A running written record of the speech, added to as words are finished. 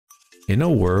In a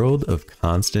world of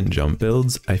constant jump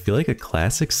builds, I feel like a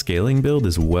classic scaling build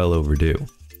is well overdue.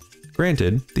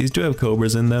 Granted, these do have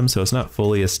cobras in them, so it's not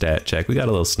fully a stat check. We got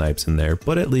a little snipes in there,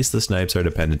 but at least the snipes are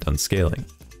dependent on scaling.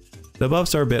 The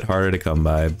buffs are a bit harder to come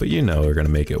by, but you know we're gonna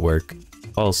make it work.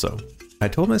 Also, I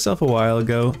told myself a while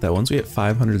ago that once we hit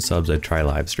 500 subs, I'd try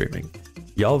live streaming.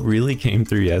 Y'all really came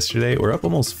through yesterday. We're up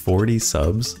almost 40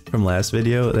 subs from last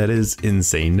video. That is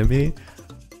insane to me.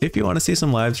 If you want to see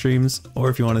some live streams, or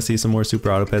if you want to see some more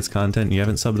SuperAutoPets content and you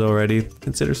haven't subbed already,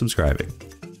 consider subscribing.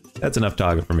 That's enough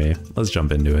talking for me. Let's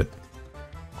jump into it.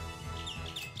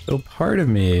 So part of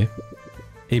me,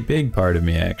 a big part of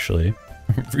me actually,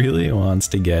 really wants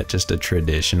to get just a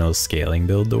traditional scaling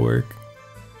build to work.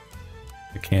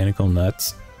 Mechanical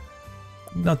nuts.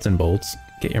 Nuts and bolts.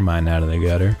 Get your mind out of the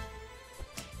gutter.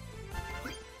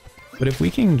 But if we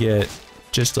can get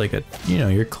just like a, you know,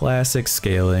 your classic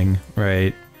scaling,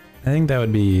 right? I think that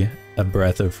would be a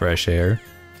breath of fresh air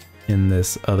in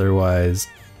this otherwise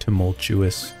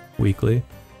tumultuous weekly.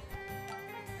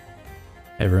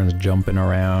 Everyone's jumping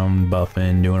around,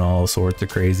 buffing, doing all sorts of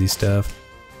crazy stuff.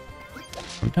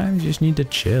 Sometimes you just need to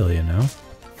chill, you know?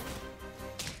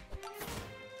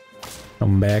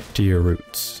 Come back to your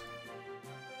roots.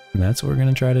 And that's what we're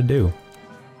gonna try to do.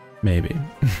 Maybe.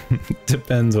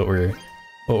 Depends what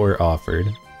we're offered.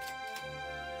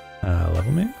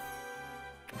 Level me?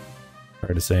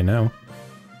 Hard to say no.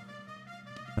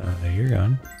 You're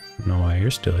gone. I don't know why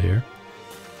you're still here.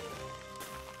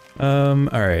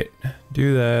 Alright.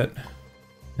 Do that.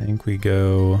 I think we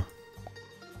go...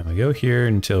 And we go here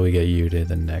until we get you to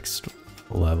the next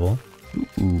level.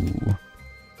 Ooh.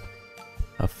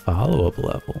 A follow-up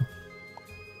level.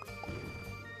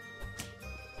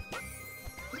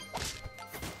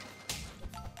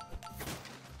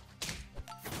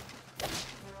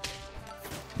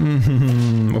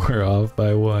 We're off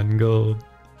by 1 gold.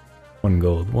 1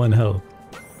 gold, 1 health.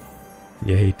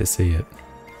 You hate to see it.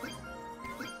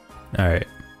 Alright.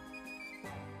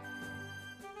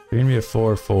 You're gonna be a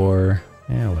 4-4.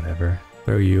 Yeah, whatever.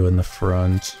 Throw you in the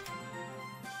front.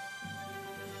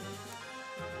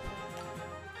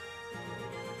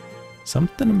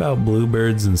 Something about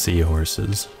bluebirds and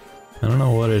seahorses. I don't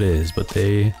know what it is, but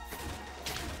they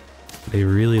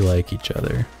really like each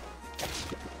other.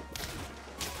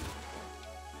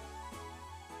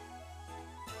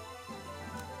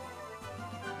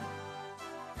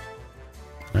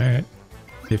 Alright,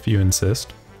 if you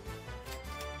insist.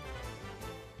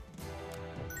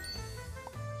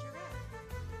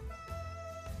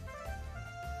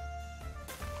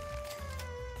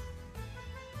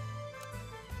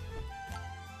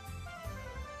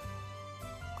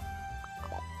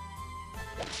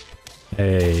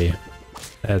 Hey,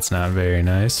 that's not very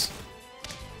nice.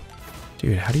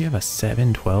 Dude, how do you have a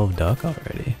 7-12 duck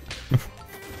already?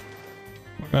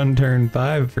 We're on turn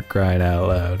 5 for crying out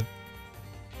loud.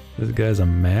 This guy's a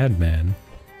madman.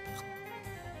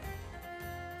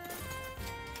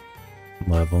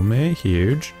 Level me,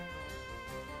 huge.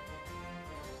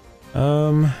 We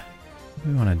want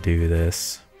to do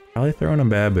this. Probably throw in a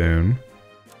baboon.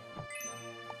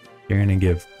 You're gonna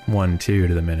give 1-2 to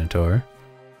the Minotaur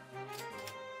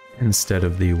instead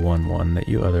of the 1-1 that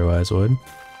you otherwise would. I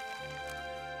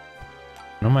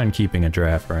don't mind keeping a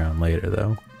draft around later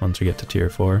though, once we get to tier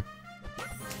 4.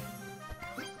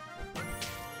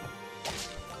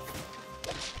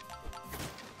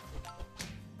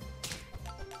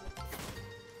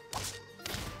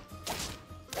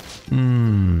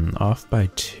 Off by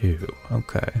 2.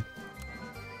 Okay.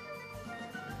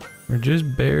 We're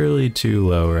just barely too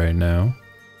low right now.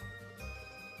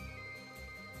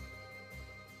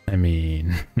 I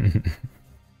mean...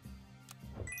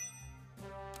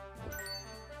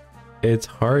 it's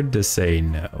hard to say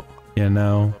no, you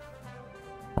know?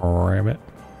 Rabbit.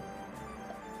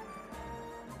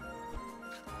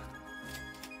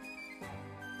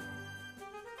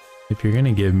 If you're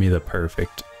gonna give me the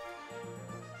perfect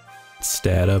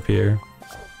stat up here,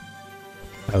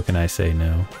 how can I say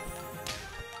no?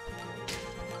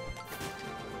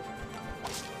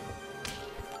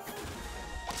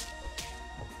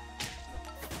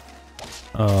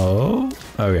 Oh,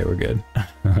 okay, we're good.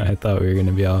 I thought we were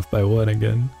gonna be off by 1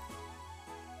 again.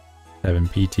 Having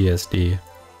PTSD.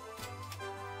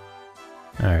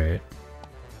 Alright.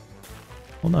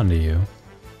 Hold on to you.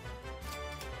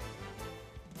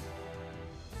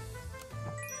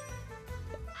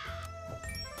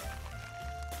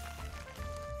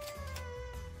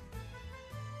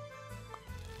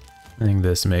 I think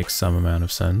this makes some amount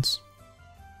of sense.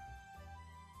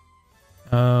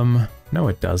 No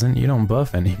it doesn't. You don't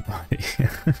buff anybody.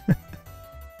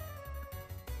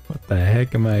 What the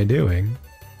heck am I doing?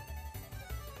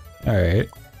 Alright.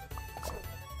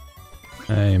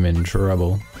 I am in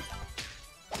trouble.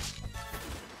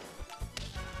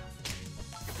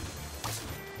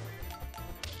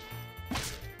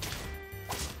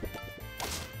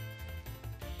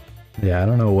 Yeah, I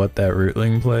don't know what that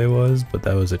rootling play was, but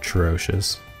that was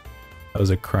atrocious. That was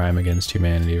a crime against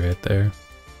humanity right there.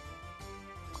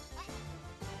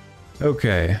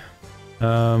 Okay.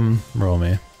 Roll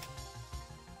me.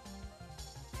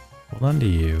 Hold on to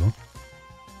you.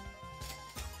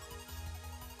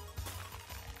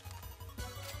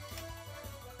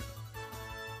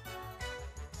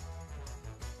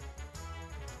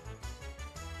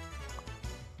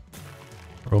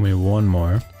 Roll me one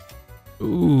more.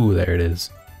 Ooh, there it is.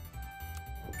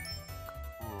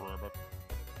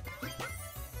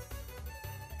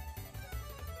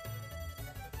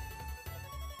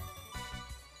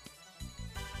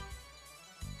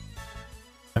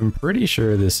 I'm pretty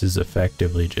sure this is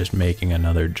effectively just making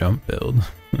another jump build.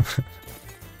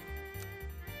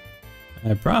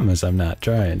 I promise I'm not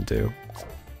trying to.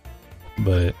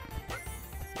 But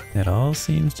it all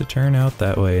seems to turn out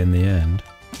that way in the end.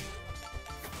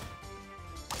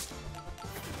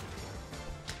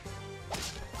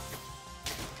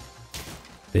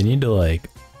 They need to like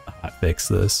hotfix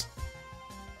this.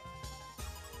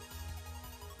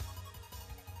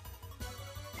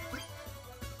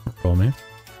 Roll me.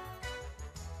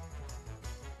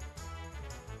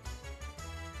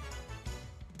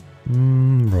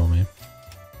 Roll me.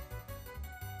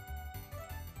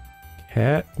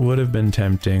 Cat would have been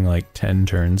tempting like 10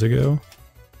 turns ago.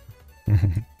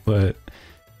 But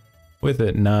with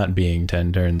it not being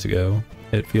 10 turns ago,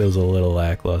 it feels a little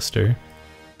lackluster.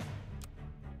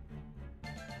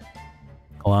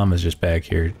 Kalama's just back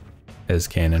here as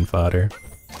cannon fodder.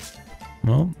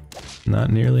 Well, not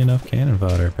nearly enough cannon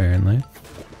fodder apparently.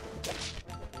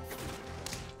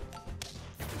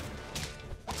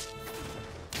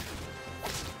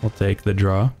 We'll take the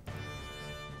draw.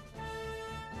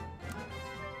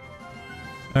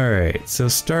 Alright, so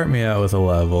start me out with a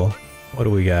level. What do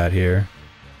we got here?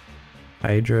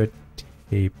 Hydra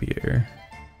Tapir.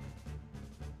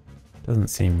 Doesn't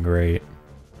seem great.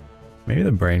 Maybe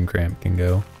the brain cramp can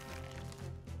go.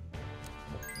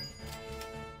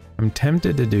 I'm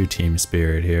tempted to do Team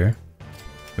Spirit here.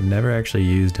 I've never actually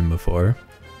used him before.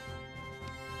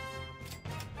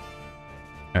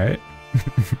 Alright.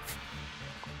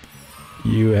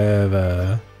 You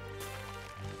have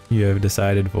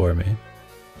decided for me.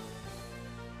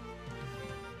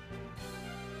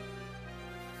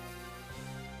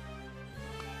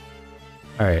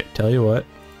 Alright, tell you what.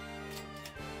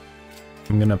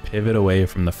 I'm gonna pivot away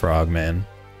from the Frogman.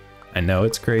 I know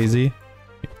it's crazy.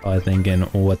 You're probably thinking,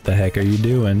 what the heck are you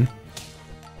doing?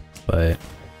 But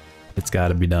it's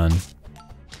gotta be done.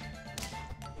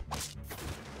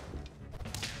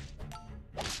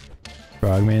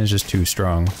 Frogman is just too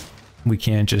strong. We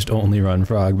can't just only run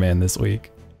Frogman this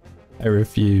week. I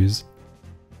refuse.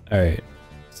 Alright,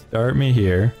 start me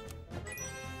here.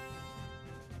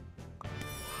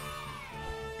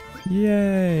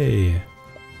 Yay!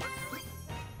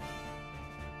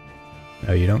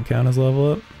 Oh, you don't count as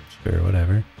level up? Sure,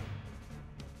 whatever.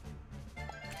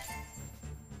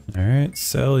 Alright,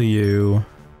 sell you.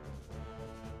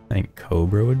 I think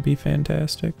Cobra would be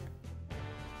fantastic.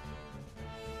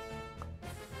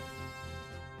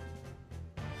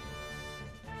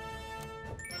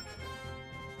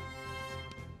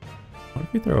 What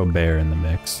if we throw a bear in the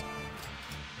mix?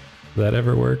 Does that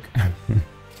ever work?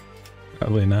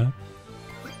 Probably not.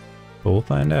 But we'll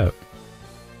find out.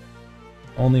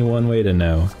 Only one way to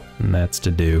know, and that's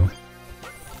to do.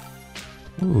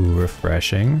 Ooh,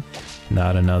 refreshing.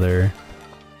 Not another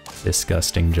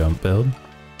disgusting jump build. Of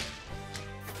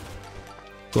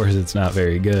course it's not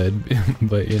very good,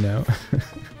 but you know.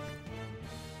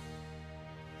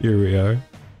 Here we are.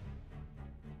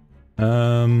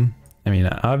 I mean,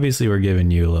 obviously we're giving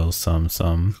you a little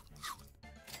some.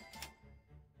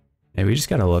 Hey, we just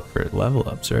gotta look for level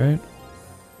ups, right?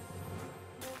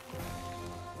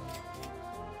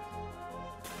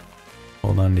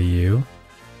 Hold on to you.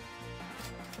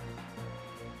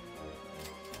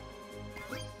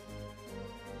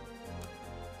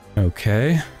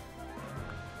 Okay.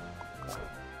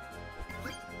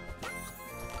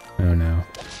 Oh no.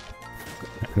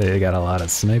 They got a lot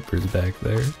of snipers back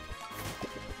there.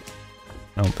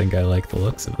 I don't think I like the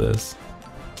looks of this.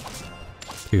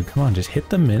 Dude, come on, just hit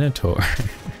the Minotaur.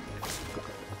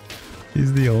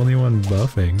 He's the only one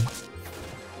buffing.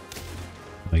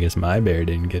 I guess my bear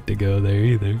didn't get to go there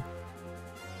either.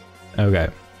 Okay.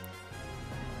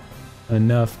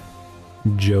 Enough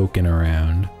joking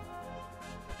around.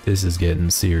 This is getting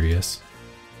serious.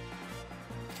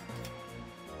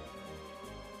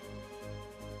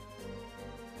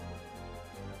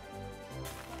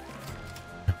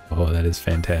 that is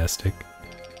fantastic.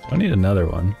 Don't need another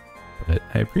one, but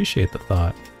I appreciate the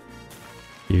thought.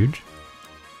 Huge.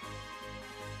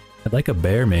 I'd like a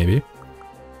bear, maybe.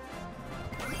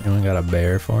 Anyone got a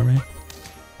bear for me?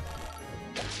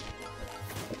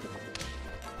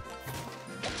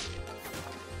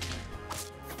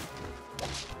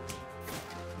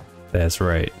 That's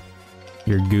right.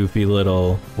 Your goofy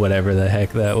little whatever the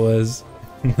heck that was.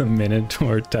 The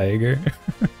Minotaur Tiger.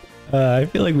 I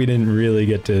feel like we didn't really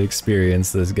get to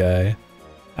experience this guy.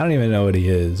 I don't even know what he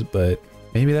is, but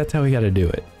maybe that's how we gotta do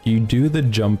it. You do the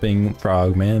jumping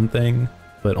frogman thing,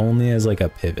 but only as like a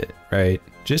pivot, right?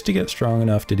 Just to get strong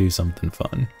enough to do something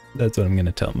fun. That's what I'm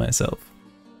gonna tell myself.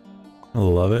 I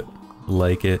love it.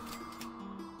 Like it.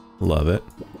 Love it.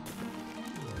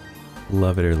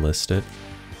 Love it or list it.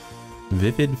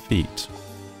 Vivid feet.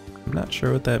 I'm not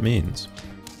sure what that means.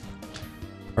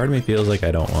 Part of me feels like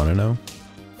I don't want to know,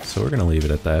 so we're gonna leave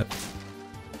it at that.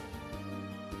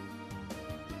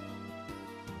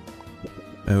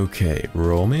 Okay,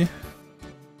 roll me.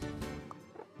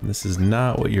 This is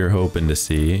not what you're hoping to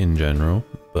see in general,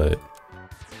 but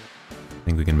I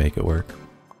think we can make it work.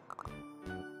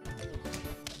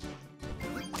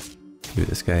 Dude,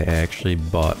 this guy actually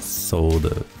sold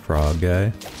a frog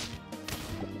guy.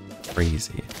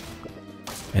 Crazy.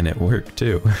 And it worked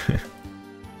too.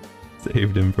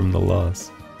 Saved him from the loss.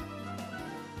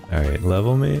 Alright,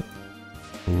 level me.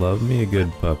 Love me a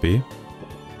good puppy.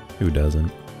 Who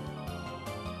doesn't?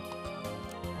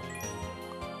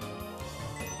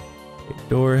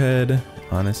 Doorhead.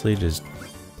 Honestly, just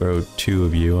throw 2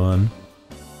 of you on.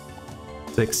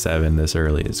 6-7 this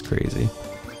early is crazy.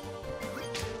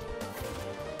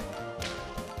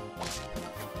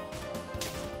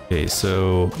 Okay,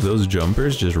 so those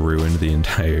jumpers just ruined the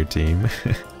entire team.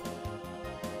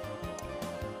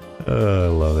 I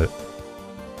love it.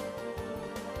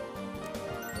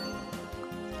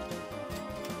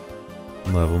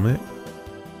 Level me.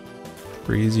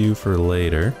 Freeze you for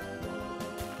later.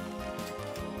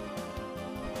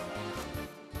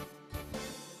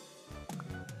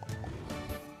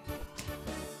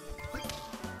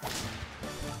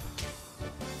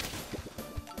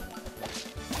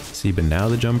 See, but now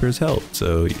the jumpers help,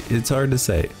 so it's hard to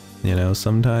say. You know,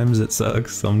 sometimes it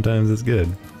sucks, sometimes it's good.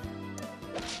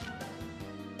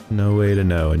 No way to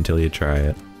know until you try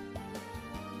it.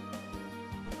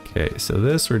 Okay, so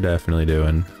this we're definitely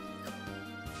doing.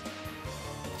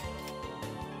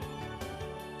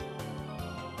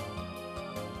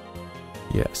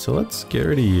 Yeah, so let's get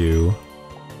rid of you.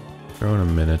 Throw in a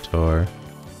Minotaur.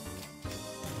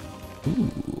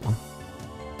 Ooh.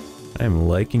 I'm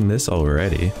liking this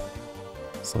already.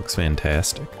 This looks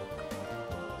fantastic.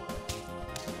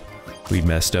 We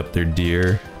messed up their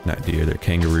their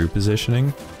kangaroo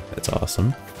positioning. That's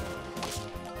awesome.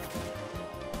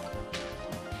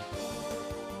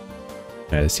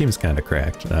 Yeah, this seems kind of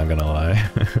cracked, not gonna lie.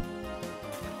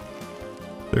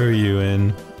 Throw you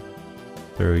in.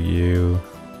 Throw you.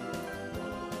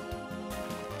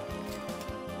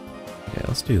 Yeah,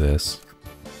 let's do this.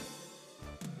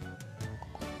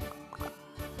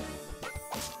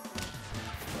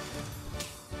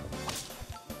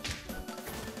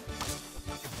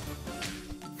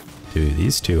 Dude,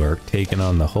 these two are taking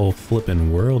on the whole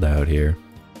flippin' world out here.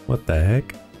 What the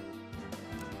heck?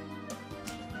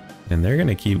 And they're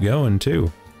gonna keep going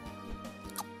too.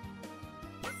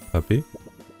 Puppy.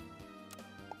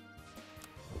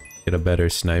 Get a better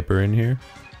sniper in here.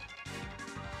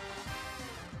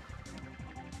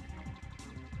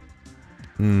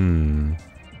 I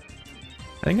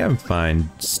think I'm fine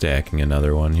stacking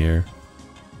another one here.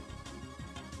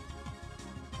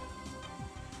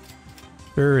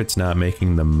 Sure, it's not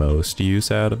making the most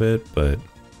use out of it, but do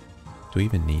we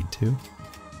even need to?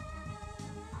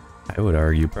 I would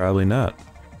argue probably not.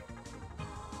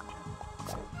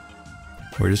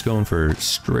 We're just going for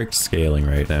strict scaling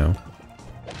right now.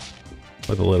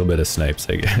 With a little bit of snipes,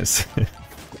 I guess.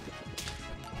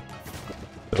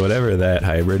 So whatever that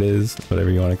hybrid is, whatever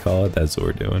you want to call it, that's what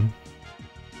we're doing.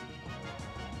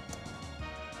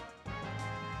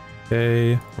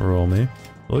 Okay, roll me.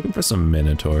 Looking for some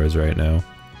Minotaurs right now.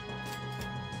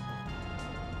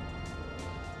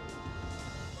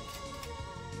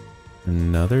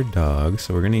 Another dog,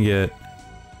 so we're gonna get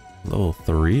level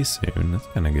 3 soon. That's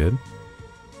kind of good.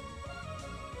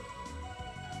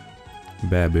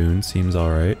 Baboon seems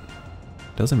alright.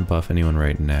 Doesn't buff anyone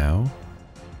right now.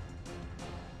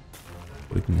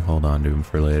 We can hold on to him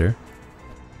for later.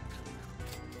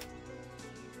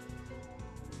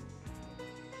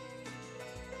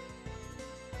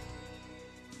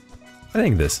 I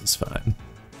think this is fine.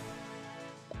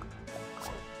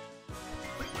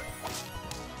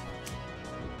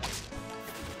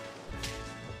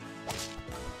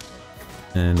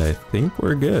 And I think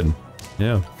we're good.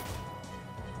 Yeah.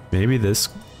 Maybe this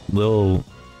little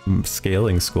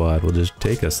scaling squad will just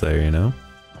take us there, you know?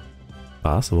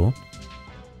 Possible.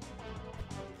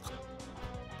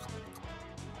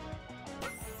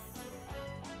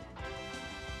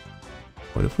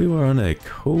 What if we were on a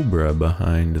cobra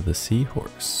behind the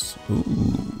seahorse?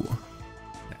 Ooh.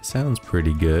 That sounds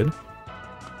pretty good.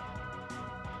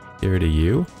 Give it to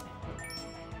you.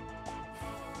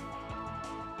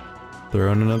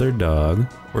 Throw in another dog.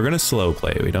 We're gonna slow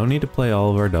play. We don't need to play all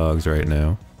of our dogs right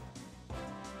now.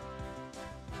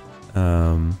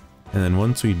 And then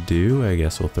once we do, I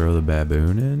guess we'll throw the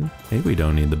baboon in. Maybe we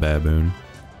don't need the baboon.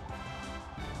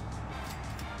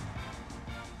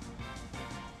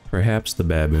 Perhaps the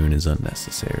baboon is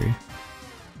unnecessary.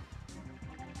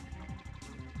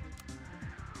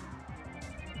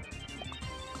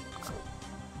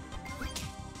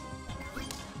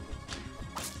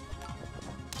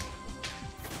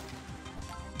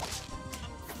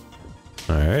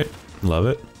 Alright, love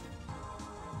it.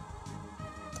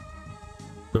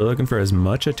 We're looking for as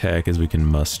much attack as we can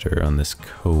muster on this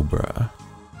cobra.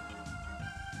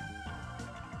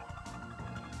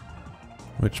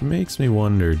 Which makes me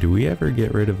wonder, do we ever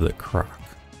get rid of the croc?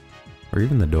 Or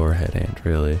even the doorhead ant,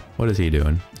 really? What is he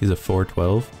doing? He's a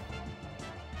 412?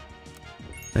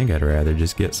 I think I'd rather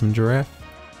just get some giraffe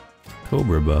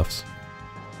cobra buffs.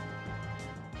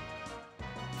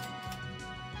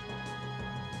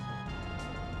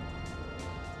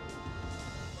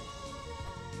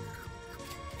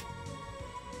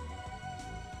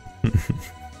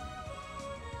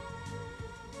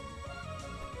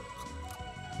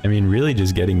 I mean, really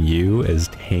just getting you as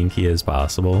tanky as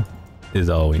possible is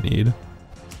all we need.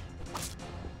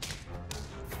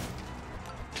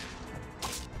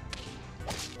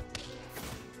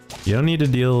 You don't need to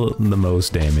deal the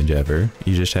most damage ever.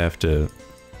 You just have to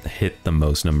hit the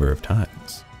most number of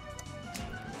times.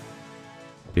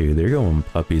 Dude, they're going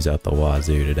puppies out the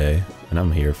wazoo today, and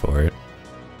I'm here for it.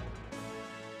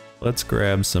 Let's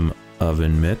grab some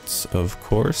oven mitts, of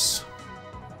course.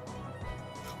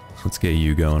 Let's get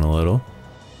you going a little.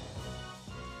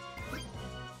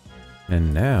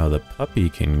 And now the puppy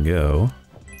can go.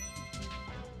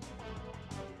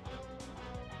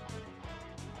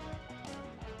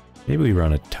 Maybe we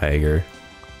run a tiger.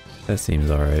 That seems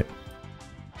alright.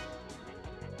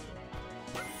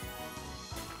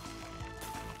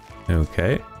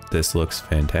 Okay, this looks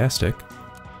fantastic.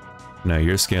 Now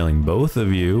you're scaling both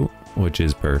of you, which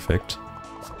is perfect.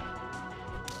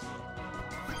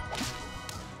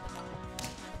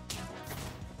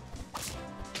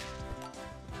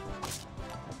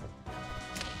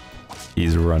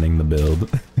 He's running the build.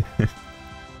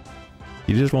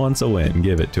 He just wants a win.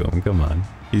 Give it to him. Come on.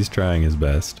 He's trying his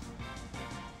best.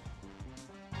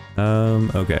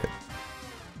 Okay.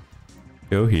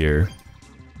 Go here.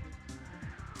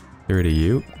 Get rid of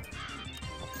you.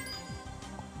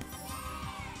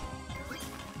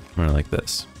 Run it like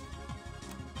this.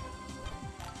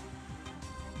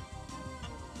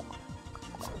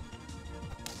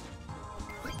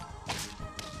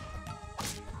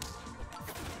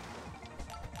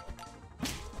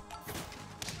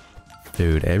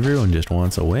 Dude, everyone just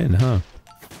wants a win, huh?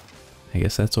 I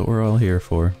guess that's what we're all here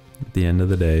for at the end of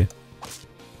the day.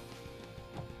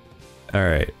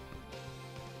 Alright.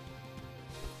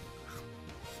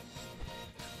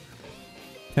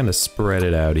 Kind of spread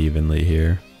it out evenly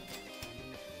here.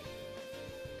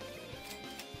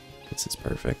 This is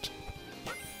perfect.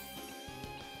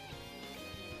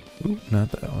 Ooh,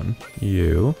 not that one.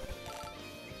 You.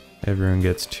 Everyone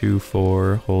gets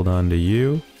 2-4. Hold on to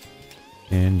you.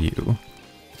 And you.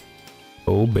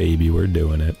 Oh baby, we're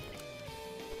doing it.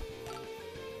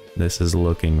 This is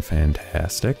looking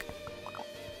fantastic.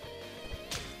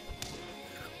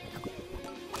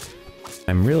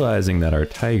 I'm realizing that our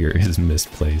tiger is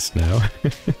misplaced now.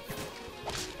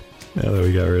 Now that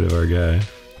we got rid of our guy.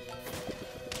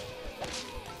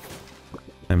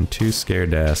 I'm too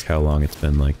scared to ask how long it's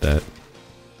been like that.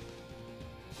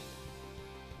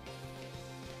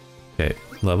 Okay,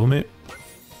 level mate.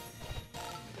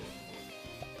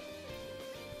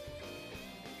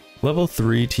 Level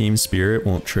 3 Team Spirit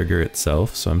won't trigger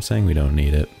itself, so I'm saying we don't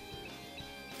need it.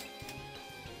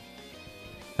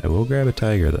 I will grab a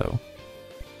tiger though.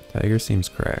 Tiger seems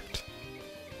cracked.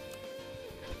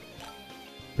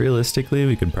 Realistically,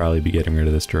 we could probably be getting rid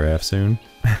of this giraffe soon.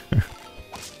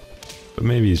 But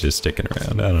maybe he's just sticking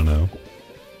around, I don't know.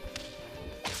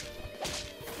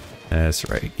 That's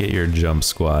right, get your jump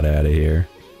squad out of here.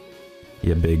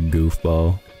 You big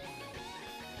goofball.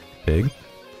 Big?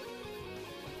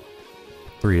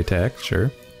 3 attacks,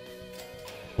 sure.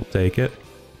 We'll take it.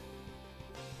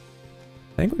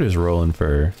 think we're just rolling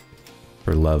for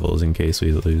levels in case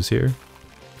we lose here.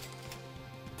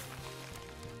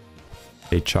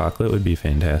 A chocolate would be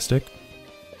fantastic.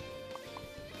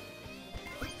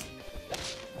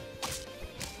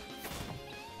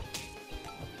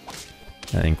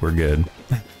 I think we're good.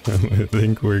 I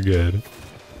think we're good.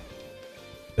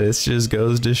 This just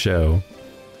goes to show,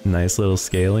 nice little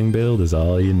scaling build is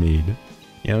all you need.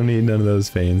 You don't need none of those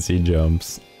fancy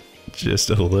jumps.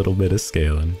 Just a little bit of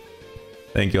scaling.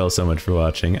 Thank you all so much for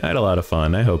watching. I had a lot of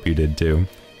fun. I hope you did too.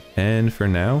 And for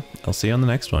now, I'll see you on the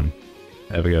next one.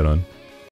 Have a good one.